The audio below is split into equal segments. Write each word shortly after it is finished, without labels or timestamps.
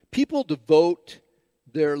People devote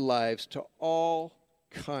their lives to all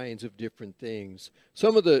kinds of different things.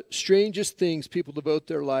 Some of the strangest things people devote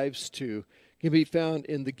their lives to can be found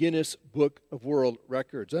in the Guinness Book of World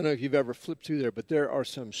Records. I don't know if you've ever flipped through there, but there are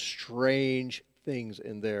some strange things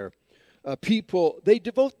in there. People, they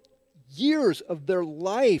devote years of their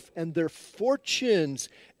life and their fortunes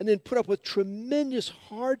and then put up with tremendous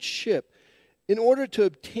hardship in order to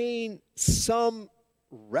obtain some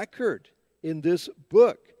record in this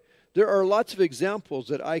book. There are lots of examples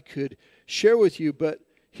that I could share with you, but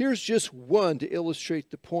here's just one to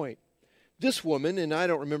illustrate the point. This woman, and I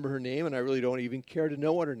don't remember her name, and I really don't even care to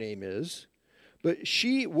know what her name is, but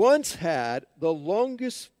she once had the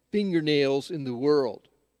longest fingernails in the world.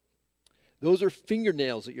 Those are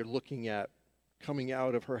fingernails that you're looking at coming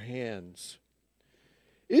out of her hands.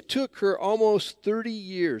 It took her almost 30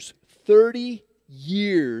 years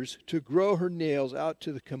to grow her nails out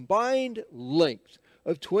to the combined length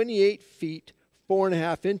of 28 feet,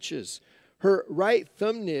 4.5 inches. Her right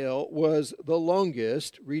thumbnail was the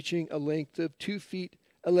longest, reaching a length of 2 feet,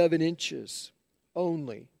 11 inches.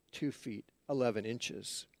 Only 2 feet, 11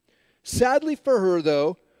 inches. Sadly for her,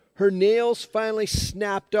 though, her nails finally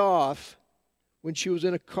snapped off when she was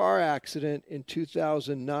in a car accident in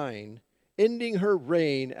 2009, ending her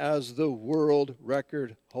reign as the world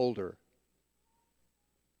record holder.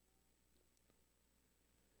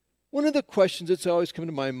 One of the questions that's always come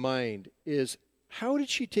to my mind is, how did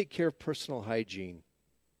she take care of personal hygiene?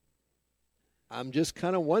 I'm just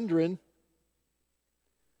kind of wondering.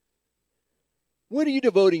 What are you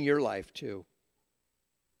devoting your life to?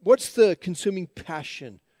 What's the consuming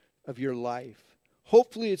passion of your life?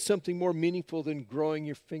 Hopefully it's something more meaningful than growing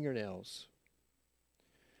your fingernails.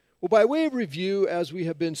 Well, by way of review, as we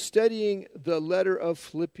have been studying the letter of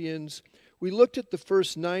Philippians, we looked at the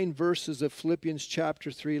first 9 verses of Philippians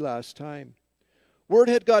chapter 3 last time. Word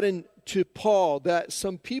had gotten to Paul that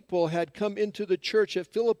some people had come into the church at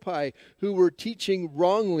Philippi who were teaching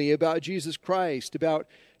wrongly about Jesus Christ, about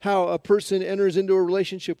how a person enters into a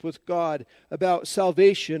relationship with God, about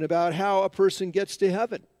salvation, about how a person gets to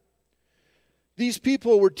heaven. These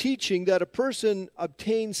people were teaching that a person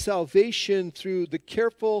obtains salvation through the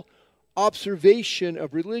careful observation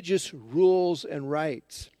of religious rules and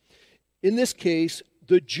rites. In this case,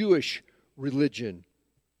 the Jewish religion.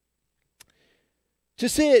 To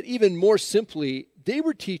say it even more simply, they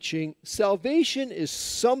were teaching salvation is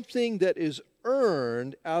something that is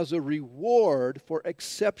earned as a reward for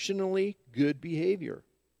exceptionally good behavior.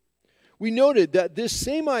 We noted that this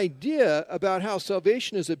same idea about how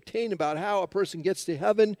salvation is obtained, about how a person gets to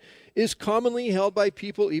heaven, is commonly held by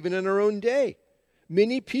people even in our own day.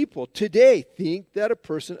 Many people today think that a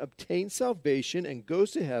person obtains salvation and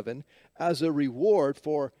goes to heaven as a reward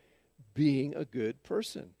for being a good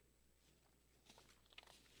person.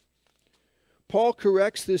 Paul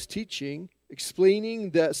corrects this teaching,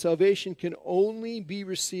 explaining that salvation can only be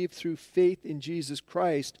received through faith in Jesus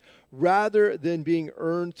Christ rather than being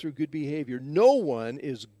earned through good behavior. No one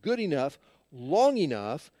is good enough, long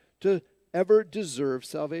enough to ever deserve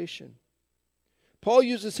salvation. Paul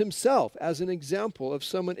uses himself as an example of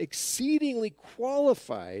someone exceedingly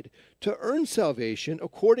qualified to earn salvation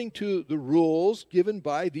according to the rules given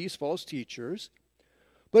by these false teachers.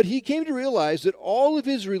 But he came to realize that all of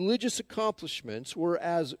his religious accomplishments were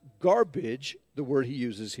as garbage, the word he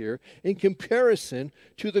uses here, in comparison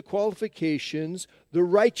to the qualifications, the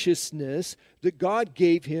righteousness that God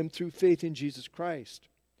gave him through faith in Jesus Christ.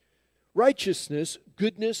 Righteousness,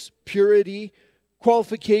 goodness, purity,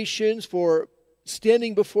 qualifications for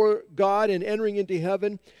standing before God and entering into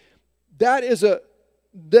heaven, that is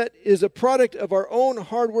a product of our own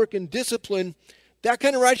hard work and discipline. That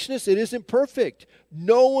kind of righteousness, it isn't perfect.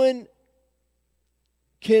 No one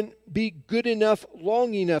can be good enough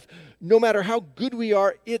long enough. No matter how good we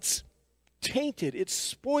are, it's tainted, it's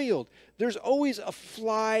spoiled. There's always a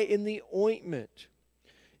fly in the ointment.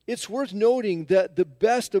 It's worth noting that the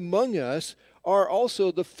best among us are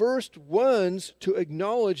also the first ones to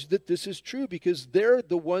acknowledge that this is true, because they're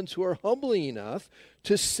the ones who are humble enough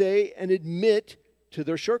to say and admit to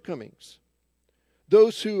their shortcomings.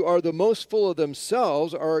 Those who are the most full of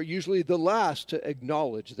themselves are usually the last to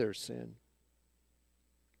acknowledge their sin.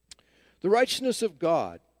 The righteousness of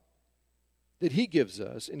God that He gives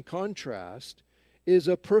us, in contrast, is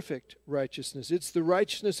a perfect righteousness. It's the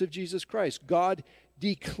righteousness of Jesus Christ. God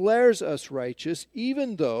declares us righteous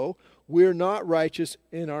even though we're not righteous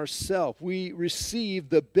in ourselves. We receive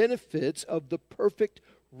the benefits of the perfect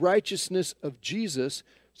righteousness of Jesus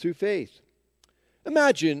through faith.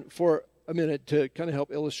 Imagine for a minute, to kind of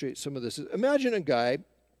help illustrate some of this. Imagine a guy,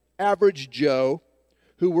 average Joe,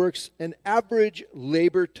 who works an average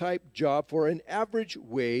labor type job for an average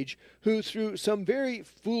wage, who through some very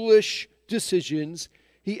foolish decisions,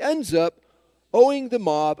 he ends up owing the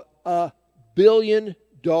mob $1 billion,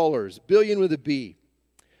 billion with a B.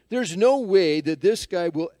 There's no way that this guy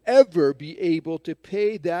will ever be able to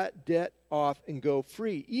pay that debt off and go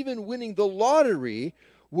free. Even winning the lottery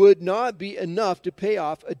would not be enough to pay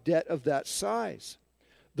off a debt of that size.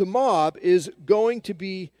 The mob is going to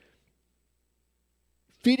be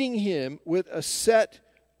feeding him with a set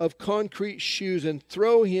of concrete shoes and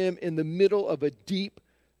throw him in the middle of a deep,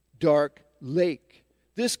 dark lake.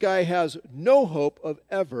 This guy has no hope of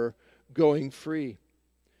ever going free.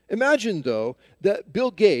 Imagine, though, that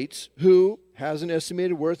Bill Gates, who has an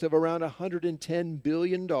estimated worth of around $110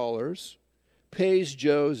 billion, pays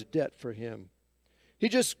Joe's debt for him. He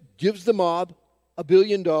just gives the mob $1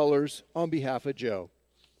 billion on behalf of Joe.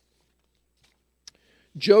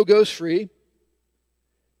 Joe goes free.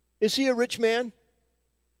 Is he a rich man?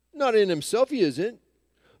 Not in himself, he isn't.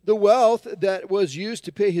 The wealth that was used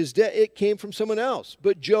to pay his debt, it came from someone else.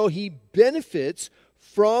 But Joe, he benefits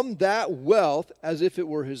from that wealth as if it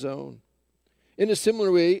were his own. In a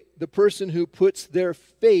similar way, the person who puts their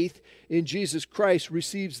faith in Jesus Christ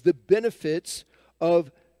receives the benefits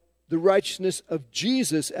of the righteousness of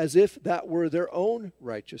Jesus as if that were their own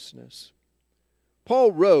righteousness.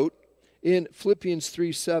 Paul wrote in Philippians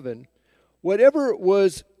 3:7, Whatever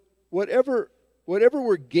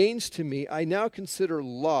were gains to me, I now consider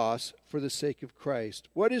loss for the sake of Christ.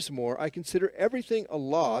 What is more, I consider everything a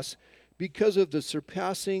loss because of the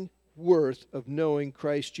surpassing worth of knowing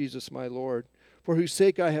Christ Jesus my Lord, for whose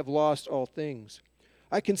sake I have lost all things.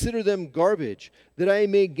 I consider them garbage, that I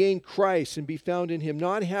may gain Christ and be found in him,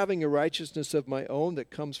 not having a righteousness of my own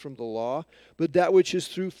that comes from the law, but that which is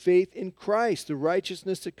through faith in Christ, the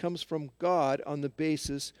righteousness that comes from God on the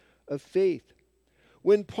basis of faith.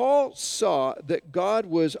 When Paul saw that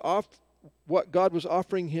what God was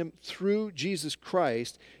offering him through Jesus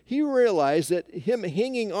Christ, he realized that him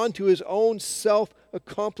hanging on to his own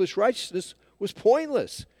self-accomplished righteousness was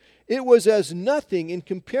pointless. It was as nothing in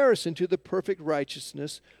comparison to the perfect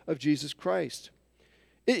righteousness of Jesus Christ.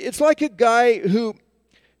 It's like a guy who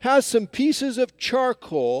has some pieces of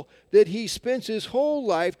charcoal that he spends his whole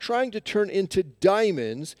life trying to turn into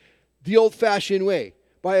diamonds the old-fashioned way,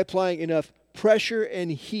 by applying enough pressure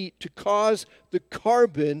and heat to cause the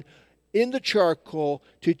carbon in the charcoal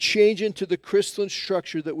to change into the crystalline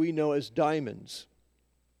structure that we know as diamonds.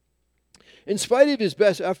 In spite of his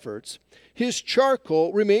best efforts, his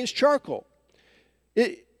charcoal remains charcoal.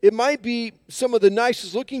 It might be some of the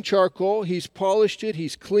nicest looking charcoal. He's polished it,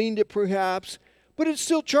 he's cleaned it perhaps, but it's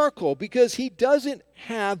still charcoal because he doesn't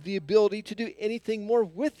have the ability to do anything more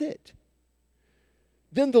with it.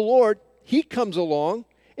 Then the Lord, he comes along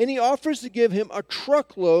and he offers to give him a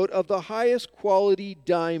truckload of the highest quality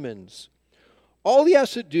diamonds. All he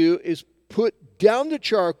has to do is put down the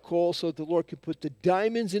charcoal so that the Lord can put the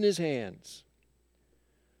diamonds in his hands.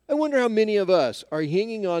 I wonder how many of us are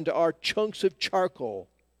hanging on to our chunks of charcoal,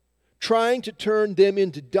 trying to turn them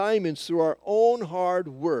into diamonds through our own hard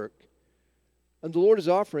work. And the Lord is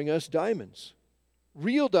offering us diamonds,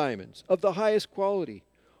 real diamonds of the highest quality.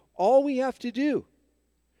 All we have to do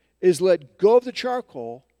is let go of the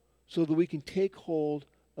charcoal so that we can take hold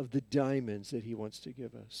of the diamonds that he wants to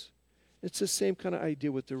give us. It's the same kind of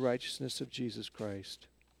idea with the righteousness of Jesus Christ.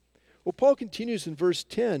 Well, Paul continues in verse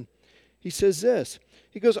 10. He says this.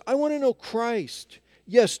 He goes, I want to know Christ.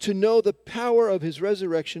 Yes, to know the power of his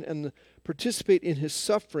resurrection and participate in his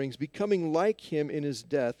sufferings, becoming like him in his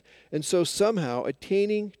death, and so somehow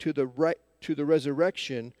attaining to the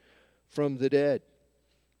resurrection from the dead.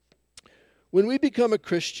 When we become a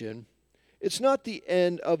Christian, it's not the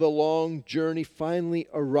end of a long journey finally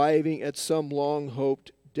arriving at some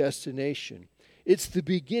long-hoped destination. It's the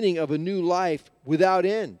beginning of a new life without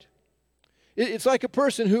end. It's like a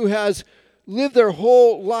person who has lived their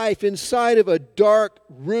whole life inside of a dark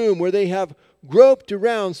room where they have groped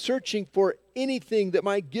around searching for anything that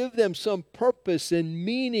might give them some purpose and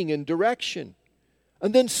meaning and direction.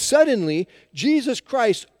 And then suddenly, Jesus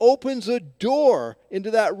Christ opens a door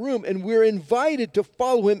into that room, and we're invited to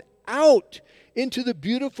follow him out into the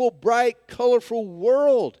beautiful, bright, colorful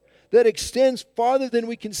world that extends farther than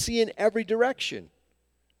we can see in every direction.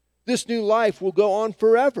 This new life will go on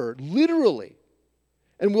forever, literally,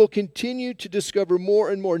 and we'll continue to discover more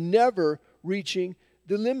and more, never reaching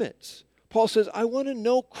the limits. Paul says, I want to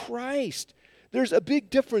know Christ. There's a big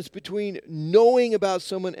difference between knowing about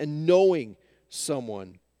someone and knowing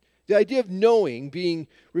someone. The idea of knowing being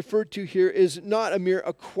referred to here is not a mere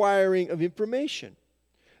acquiring of information.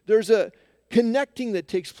 There's a connecting that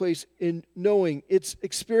takes place in knowing. It's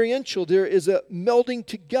experiential. There is a melding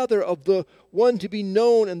together of the one to be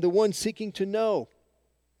known and the one seeking to know.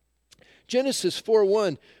 Genesis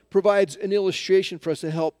 4:1 provides an illustration for us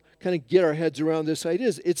to help kind of get our heads around this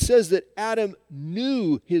idea. It says that Adam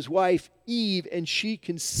knew his wife Eve, and she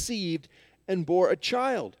conceived and bore a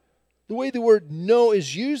child. The way the word know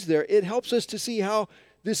is used there, it helps us to see how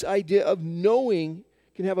this idea of knowing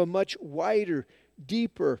can have a much wider,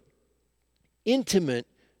 deeper, intimate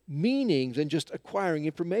meaning than just acquiring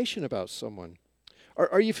information about someone.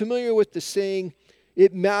 Are you familiar with the saying,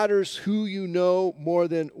 it matters who you know more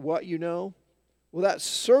than what you know? Well, that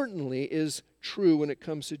certainly is true when it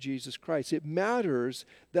comes to Jesus Christ. It matters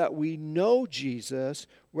that we know Jesus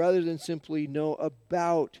rather than simply know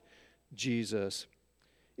about Jesus.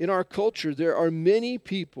 In our culture, there are many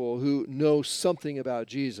people who know something about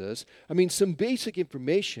Jesus. I mean, some basic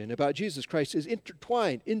information about Jesus Christ is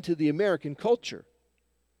intertwined into the American culture.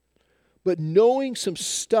 But knowing some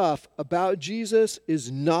stuff about Jesus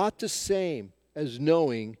is not the same as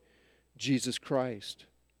knowing Jesus Christ.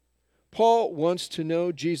 Paul wants to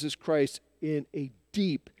know Jesus Christ in a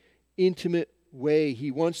deep, intimate way.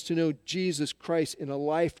 He wants to know Jesus Christ in a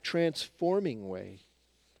life-transforming way.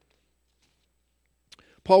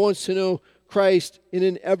 Paul wants to know Christ in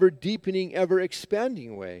an ever-deepening,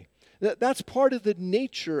 ever-expanding way. That's part of the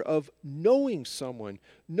nature of knowing someone.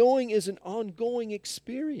 Knowing is an ongoing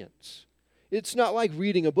experience. It's not like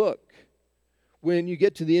reading a book. When you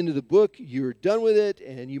get to the end of the book, you're done with it,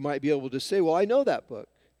 and you might be able to say, well, I know that book.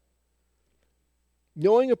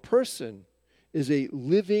 Knowing a person is a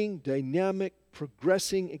living, dynamic,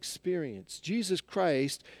 progressing experience. Jesus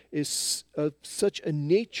Christ is of such a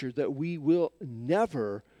nature that we will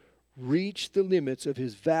never reach the limits of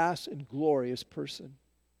his vast and glorious person.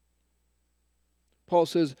 Paul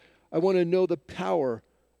says, I want to know the power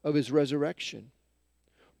of his resurrection.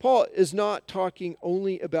 Paul is not talking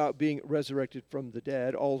only about being resurrected from the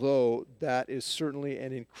dead, although that is certainly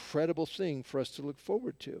an incredible thing for us to look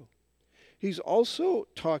forward to. He's also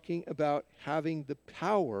talking about having the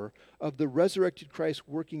power of the resurrected Christ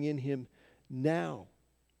working in him now.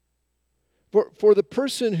 For the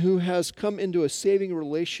person who has come into a saving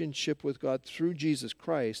relationship with God through Jesus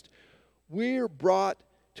Christ, we're brought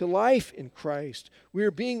to life in Christ. We are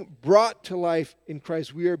being brought to life in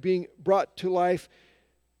Christ. We are being brought to life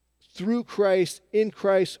through Christ, in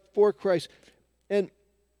Christ, for Christ. And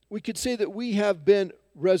we could say that we have been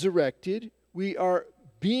resurrected. We are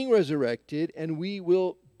being resurrected, and we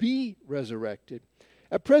will be resurrected.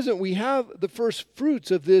 At present, we have the first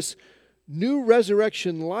fruits of this new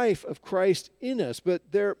resurrection life of Christ in us,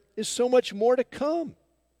 but there is so much more to come.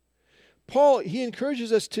 Paul, he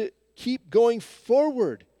encourages us to keep going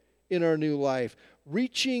forward in our new life,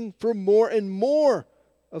 reaching for more and more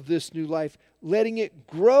of this new life, letting it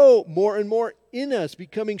grow more and more in us,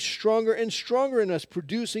 becoming stronger and stronger in us,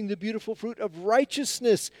 producing the beautiful fruit of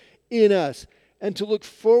righteousness in us, and to look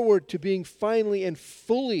forward to being finally and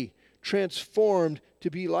fully transformed to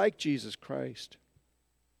be like Jesus Christ.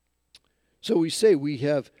 So we say we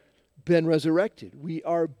have been resurrected. We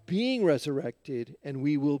are being resurrected, and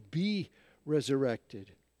we will be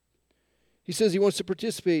resurrected. He says he wants to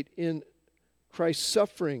participate in Christ's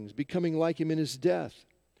sufferings, becoming like him in his death.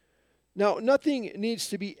 Now, nothing needs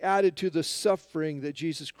to be added to the suffering that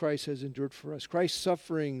Jesus Christ has endured for us. Christ's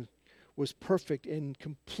suffering was perfect and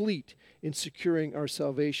complete in securing our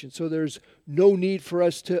salvation. So there's no need for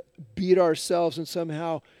us to beat ourselves and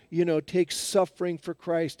somehow, take suffering for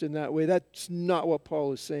Christ in that way. That's not what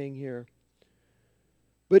Paul is saying here.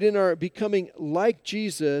 But in our becoming like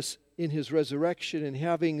Jesus in his resurrection and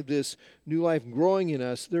having this new life growing in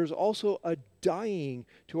us, there's also a dying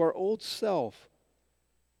to our old self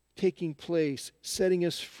taking place, setting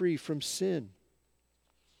us free from sin.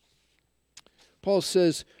 Paul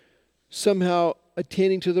says, somehow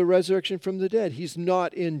attaining to the resurrection from the dead. He's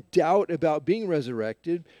not in doubt about being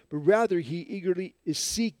resurrected, but rather he eagerly is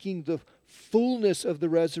seeking the fullness of the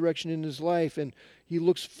resurrection in his life, and he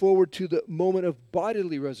looks forward to the moment of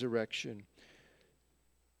bodily resurrection.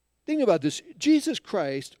 Think about this. Jesus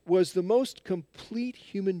Christ was the most complete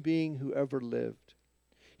human being who ever lived.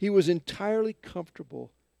 He was entirely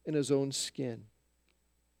comfortable in his own skin.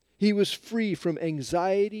 He was free from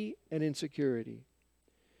anxiety and insecurity.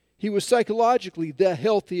 He was psychologically the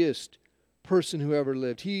healthiest person who ever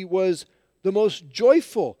lived. He was the most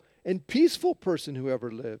joyful and peaceful person who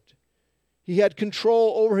ever lived. He had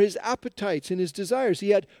control over his appetites and his desires.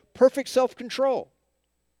 He had perfect self-control.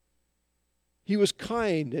 He was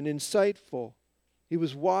kind and insightful. He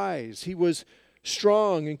was wise. He was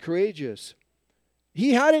strong and courageous.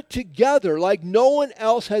 He had it together like no one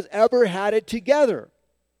else has ever had it together.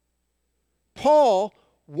 Paul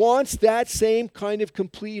wants that same kind of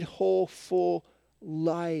complete, whole, full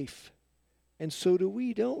life. And so do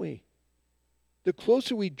we, don't we? The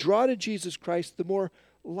closer we draw to Jesus Christ, the more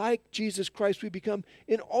like Jesus Christ we become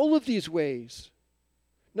in all of these ways.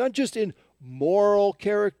 Not just in moral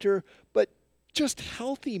character, but just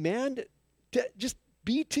healthy, man. To just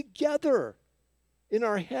be together in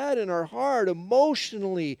our head, in our heart,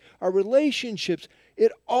 emotionally, our relationships.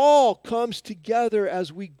 It all comes together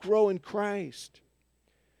as we grow in Christ.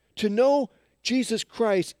 To know Jesus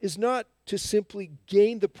Christ is not to simply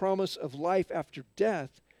gain the promise of life after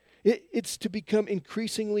death. It's to become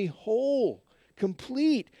increasingly whole,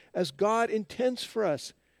 complete, as God intends for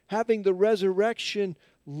us, having the resurrection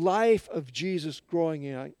life of Jesus growing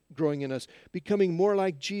in us, becoming more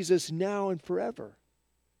like Jesus now and forever.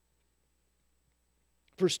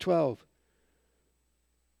 Verse 12,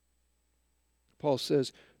 Paul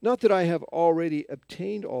says, "Not that I have already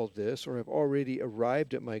obtained all this or have already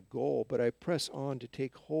arrived at my goal, but I press on to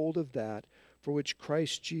take hold of that for which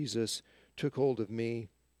Christ Jesus took hold of me.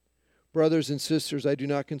 Brothers and sisters, I do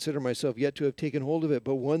not consider myself yet to have taken hold of it,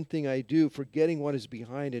 but one thing I do, forgetting what is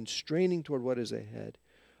behind and straining toward what is ahead,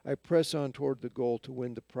 I press on toward the goal to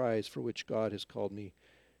win the prize for which God has called me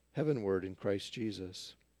heavenward in Christ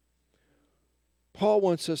Jesus." Paul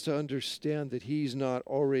wants us to understand that he's not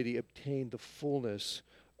already obtained the fullness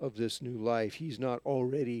of this new life. He's not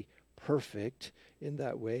already perfect in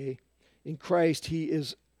that way. In Christ, he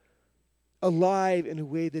is alive in a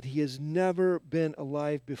way that he has never been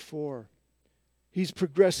alive before. He's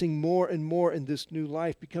progressing more and more in this new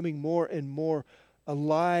life, becoming more and more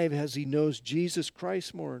alive as he knows Jesus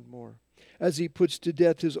Christ more and more, as he puts to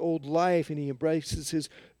death his old life and he embraces his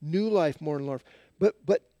new life more and more.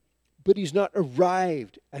 But he's not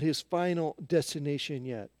arrived at his final destination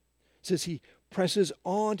yet. It says he presses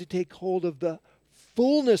on to take hold of the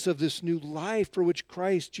fullness of this new life for which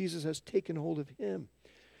Christ Jesus has taken hold of him.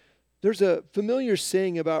 There's a familiar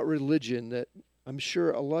saying about religion that I'm sure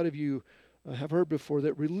a lot of you have heard before,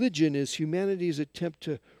 that religion is humanity's attempt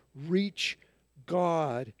to reach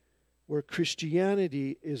God, where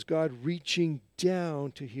Christianity is God reaching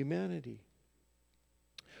down to humanity.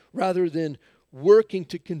 Rather than working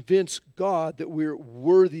to convince God that we're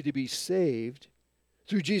worthy to be saved,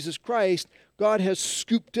 through Jesus Christ, God has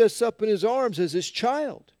scooped us up in his arms as his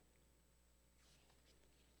child.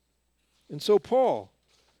 And so Paul,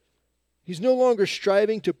 he's no longer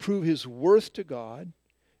striving to prove his worth to God.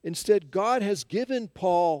 Instead, God has given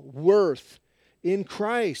Paul worth in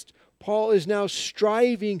Christ. Paul is now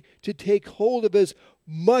striving to take hold of as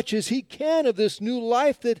much as he can of this new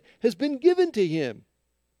life that has been given to him.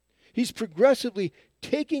 He's progressively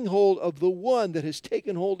taking hold of the one that has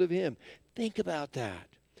taken hold of him. Think about that.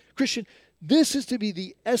 Christian, this is to be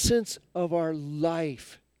the essence of our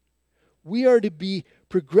life. We are to be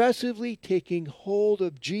progressively taking hold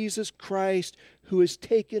of Jesus Christ, who has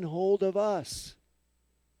taken hold of us.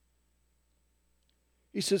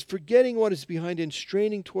 He says, forgetting what is behind and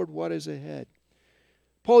straining toward what is ahead.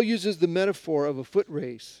 Paul uses the metaphor of a foot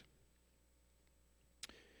race.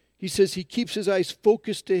 He says he keeps his eyes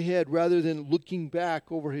focused ahead rather than looking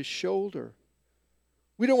back over his shoulder.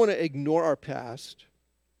 We don't want to ignore our past.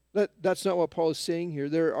 That's not what Paul is saying here.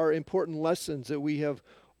 There are important lessons that we have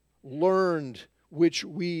learned, which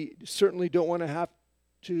we certainly don't want to have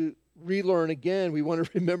to relearn again. We want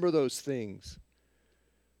to remember those things.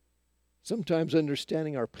 Sometimes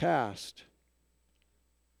understanding our past,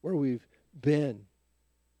 where we've been,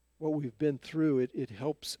 what we've been through, it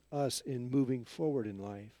helps us in moving forward in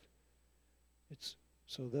life. It's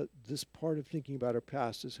so that this part of thinking about our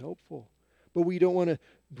past is helpful. But we don't want to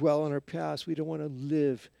dwell on our past. We don't want to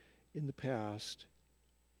live in the past.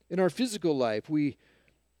 In our physical life, we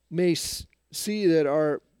may see that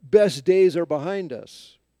our best days are behind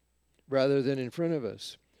us rather than in front of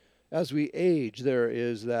us. As we age, there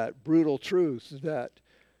is that brutal truth that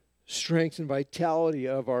strength and vitality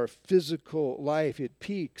of our physical life, it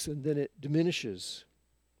peaks and then it diminishes.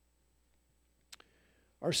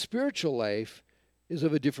 Our spiritual life is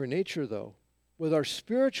of a different nature, though. With our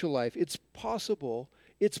spiritual life, it's possible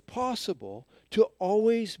to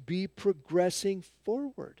always be progressing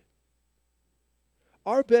forward.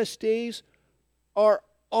 Our best days are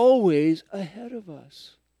always ahead of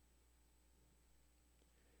us.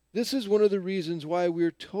 This is one of the reasons why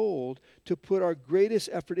we're told to put our greatest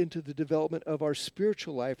effort into the development of our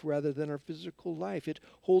spiritual life rather than our physical life. It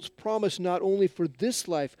holds promise not only for this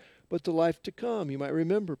life, but the life to come. You might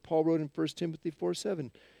remember, Paul wrote in 1 Timothy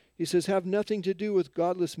 4:7, he says, have nothing to do with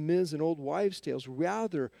godless myths and old wives' tales.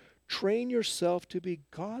 Rather, train yourself to be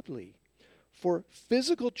godly. For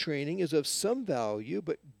physical training is of some value,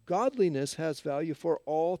 but godliness has value for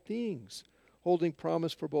all things, holding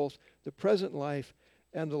promise for both the present life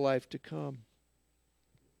and the life to come.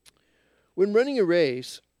 When running a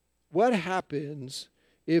race, what happens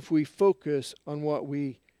if we focus on what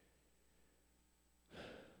we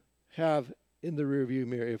have in the rearview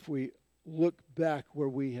mirror, if we look back where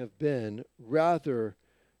we have been rather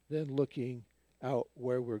than looking out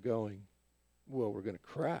where we're going? Well, we're going to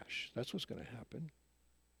crash. That's what's going to happen.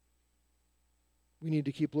 We need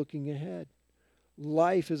to keep looking ahead.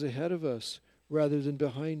 Life is ahead of us rather than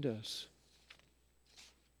behind us.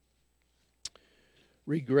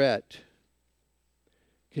 Regret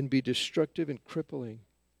can be destructive and crippling.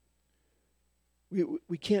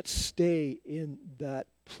 We can't stay in that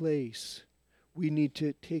place. We need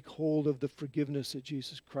to take hold of the forgiveness that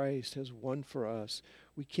Jesus Christ has won for us.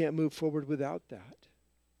 We can't move forward without that.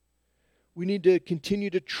 We need to continue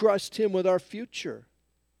to trust Him with our future.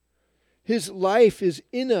 His life is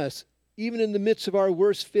in us, even in the midst of our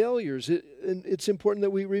worst failures. And it's important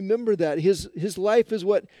that we remember that. His life is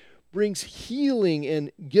what brings healing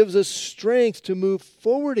and gives us strength to move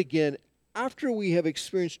forward again after we have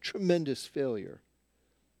experienced tremendous failure.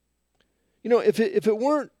 You know, if it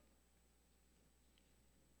weren't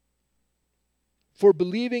for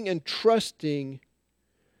believing and trusting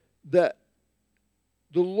that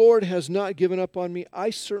the Lord has not given up on me, I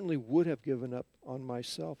certainly would have given up on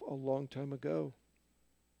myself a long time ago.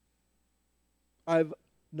 I've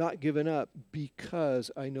not given up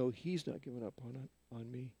because I know He's not given up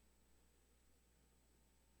on me.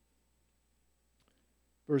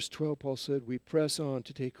 Verse 12, Paul said, we press on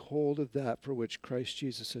to take hold of that for which Christ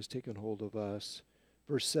Jesus has taken hold of us.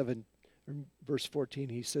 Verse 14,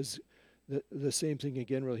 he says the same thing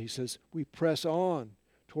again, really. He says, we press on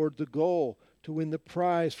toward the goal to win the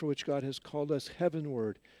prize for which God has called us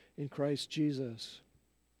heavenward in Christ Jesus.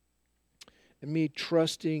 And me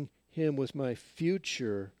trusting Him with my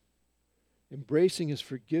future, embracing His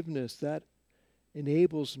forgiveness, that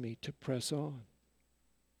enables me to press on.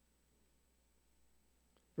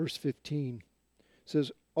 Verse 15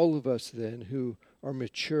 says, all of us then who are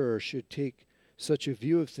mature should take such a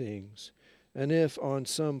view of things. And if on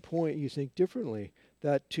some point you think differently,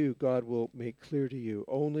 that too God will make clear to you.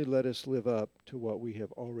 Only let us live up to what we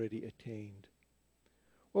have already attained.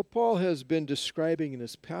 What Paul has been describing in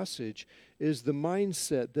this passage is the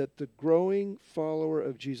mindset that the growing follower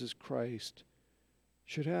of Jesus Christ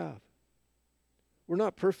should have. We're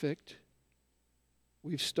not perfect.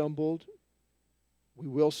 We've stumbled. We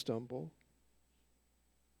will stumble.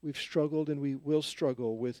 We've struggled and we will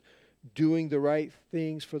struggle with doing the right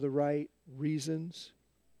things for the right reasons.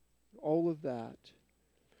 All of that.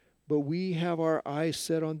 But we have our eyes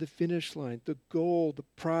set on the finish line, the goal, the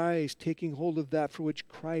prize, taking hold of that for which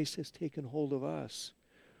Christ has taken hold of us.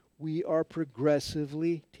 We are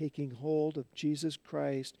progressively taking hold of Jesus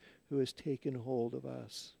Christ who has taken hold of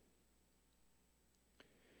us.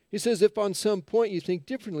 He says, if on some point you think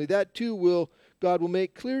differently, that too God will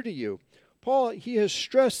make clear to you. Paul, he has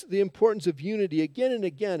stressed the importance of unity again and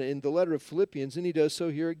again in the letter of Philippians, and he does so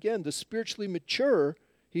here again. The spiritually mature,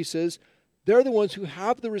 he says, they're the ones who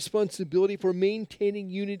have the responsibility for maintaining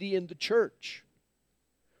unity in the church.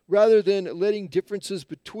 Rather than letting differences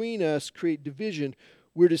between us create division,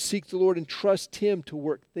 we're to seek the Lord and trust Him to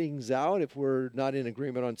work things out if we're not in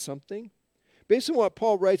agreement on something. Based on what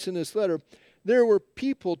Paul writes in this letter, there were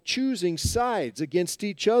people choosing sides against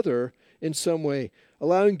each other in some way,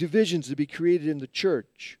 allowing divisions to be created in the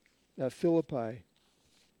church at Philippi.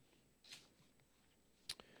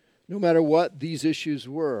 No matter what these issues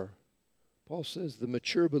were, Paul says the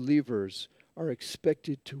mature believers are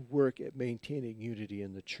expected to work at maintaining unity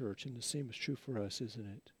in the church, and the same is true for us, isn't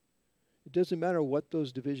it? It doesn't matter what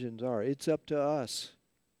those divisions are. It's up to us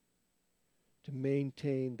to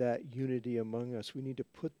maintain that unity among us. We need to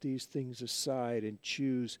put these things aside and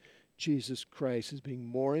choose Jesus Christ as being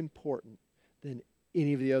more important than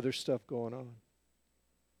any of the other stuff going on.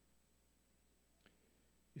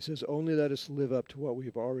 He says, only let us live up to what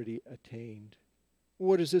we've already attained.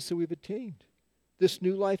 What is this that we've attained? This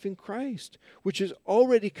new life in Christ, which is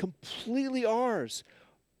already completely ours.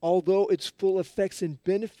 Although its full effects and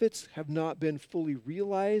benefits have not been fully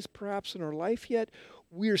realized perhaps in our life yet,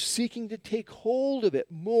 we are seeking to take hold of it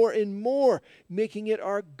more and more, making it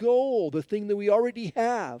our goal, the thing that we already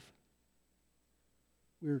have.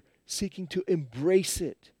 We're seeking to embrace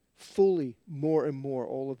it fully more and more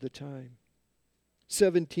all of the time.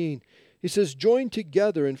 17, he says, join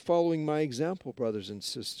together in following my example, brothers and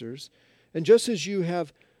sisters. And just as you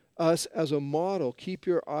have us as a model, keep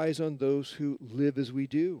your eyes on those who live as we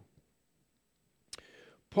do.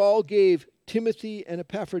 Paul gave Timothy and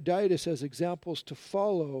Epaphroditus as examples to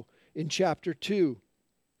follow in chapter 2.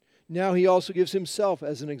 Now he also gives himself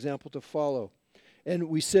as an example to follow. And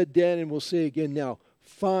we said then, and we'll say again now,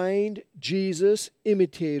 find Jesus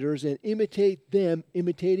imitators and imitate them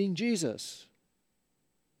imitating Jesus.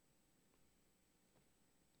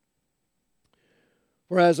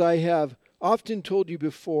 For as I have often told you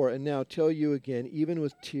before, and now tell you again, even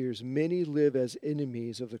with tears, many live as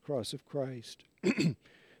enemies of the cross of Christ.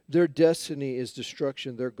 Their destiny is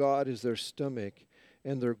destruction, their God is their stomach,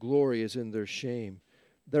 and their glory is in their shame.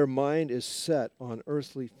 Their mind is set on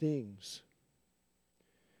earthly things.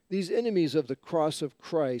 These enemies of the cross of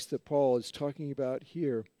Christ that Paul is talking about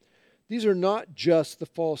here, these are not just the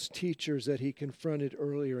false teachers that he confronted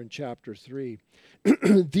earlier in chapter 3.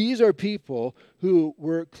 These are people who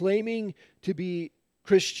were claiming to be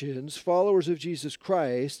Christians, followers of Jesus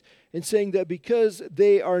Christ, and saying that because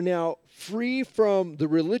they are now free from the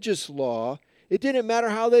religious law, it didn't matter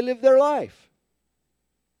how they lived their life.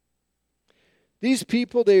 These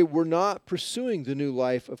people, they were not pursuing the new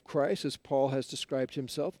life of Christ, as Paul has described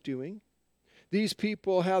himself doing. These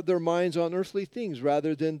people had their minds on earthly things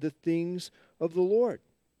rather than the things of the Lord.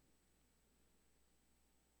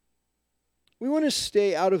 We want to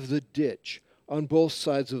stay out of the ditch on both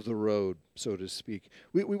sides of the road, so to speak.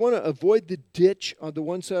 We want to avoid the ditch on the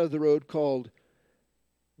one side of the road called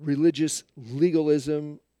religious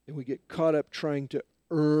legalism, and we get caught up trying to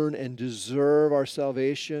earn and deserve our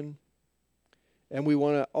salvation. And we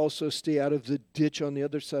want to also stay out of the ditch on the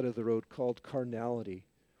other side of the road called carnality,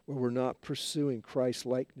 where we're not pursuing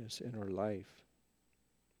Christ-likeness in our life.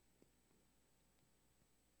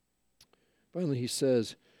 Finally, he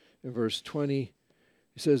says in verse 20,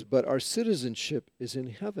 he says, "But our citizenship is in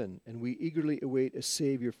heaven, and we eagerly await a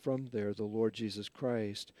Savior from there, the Lord Jesus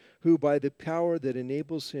Christ, who by the power that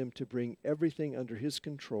enables him to bring everything under his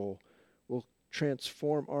control will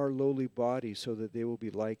transform our lowly bodies so that they will be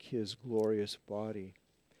like his glorious body."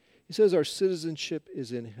 He says our citizenship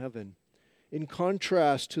is in heaven. In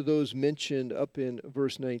contrast to those mentioned up in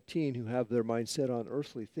verse 19 who have their mind set on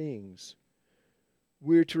earthly things,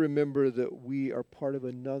 we're to remember that we are part of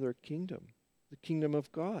another kingdom, the kingdom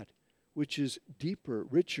of God, which is deeper,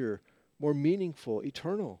 richer, more meaningful,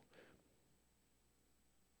 eternal.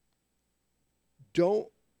 Don't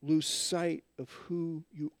lose sight of who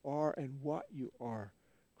you are and what you are,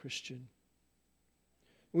 Christian.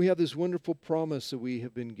 We have this wonderful promise that we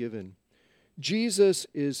have been given. Jesus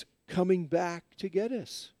is coming back to get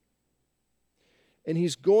us. And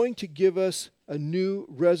he's going to give us a new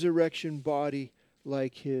resurrection body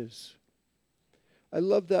like his. I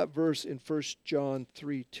love that verse in 1 John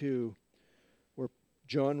 3:2, where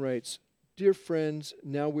John writes, "Dear friends,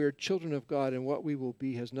 now we are children of God, and what we will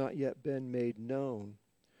be has not yet been made known.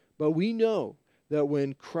 But we know that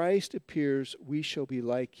when Christ appears, we shall be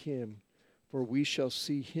like him, for we shall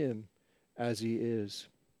see him as he is."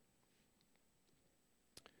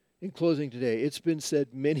 In closing today, it's been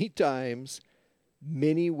said many times,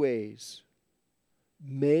 many ways,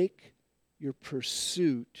 make your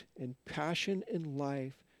pursuit and passion in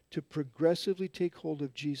life to progressively take hold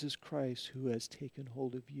of Jesus Christ, who has taken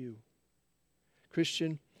hold of you.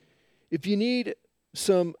 Christian, if you need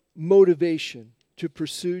some motivation to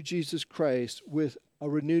pursue Jesus Christ with a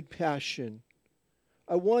renewed passion,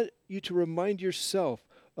 I want you to remind yourself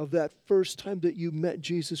of that first time that you met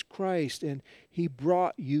Jesus Christ and he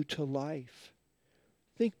brought you to life.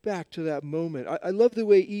 Think back to that moment. I love the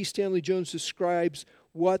way E. Stanley Jones describes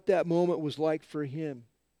what that moment was like for him.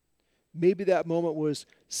 Maybe that moment was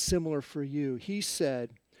similar for you. He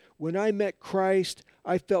said, "When I met Christ,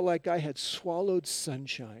 I felt like I had swallowed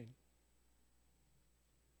sunshine."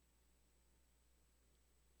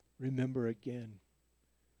 Remember again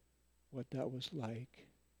what that was like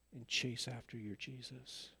and chase after your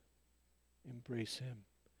Jesus. Embrace him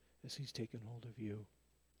as he's taken hold of you.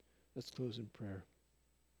 Let's close in prayer.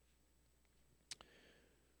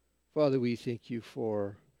 Father, we thank you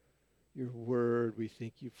for your word. We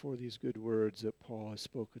thank you for these good words that Paul has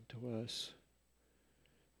spoken to us.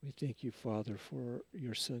 We thank you, Father, for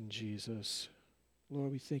your Son, Jesus.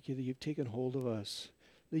 Lord, we thank you that you've taken hold of us,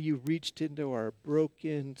 that you reached into our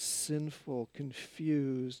broken, sinful,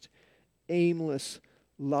 confused, aimless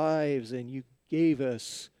lives, and you gave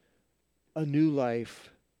us a new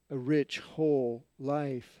life, a rich, whole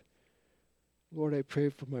life. Lord, I pray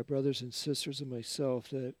for my brothers and sisters and myself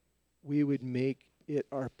that we would make it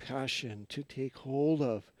our passion to take hold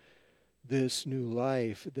of this new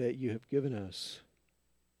life that you have given us.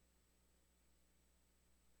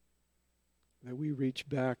 That we reach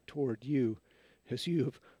back toward you as you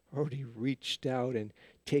have already reached out and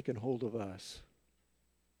taken hold of us.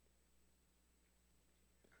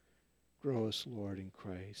 Grow us, Lord, in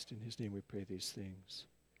Christ. In his name we pray these things.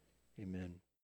 Amen.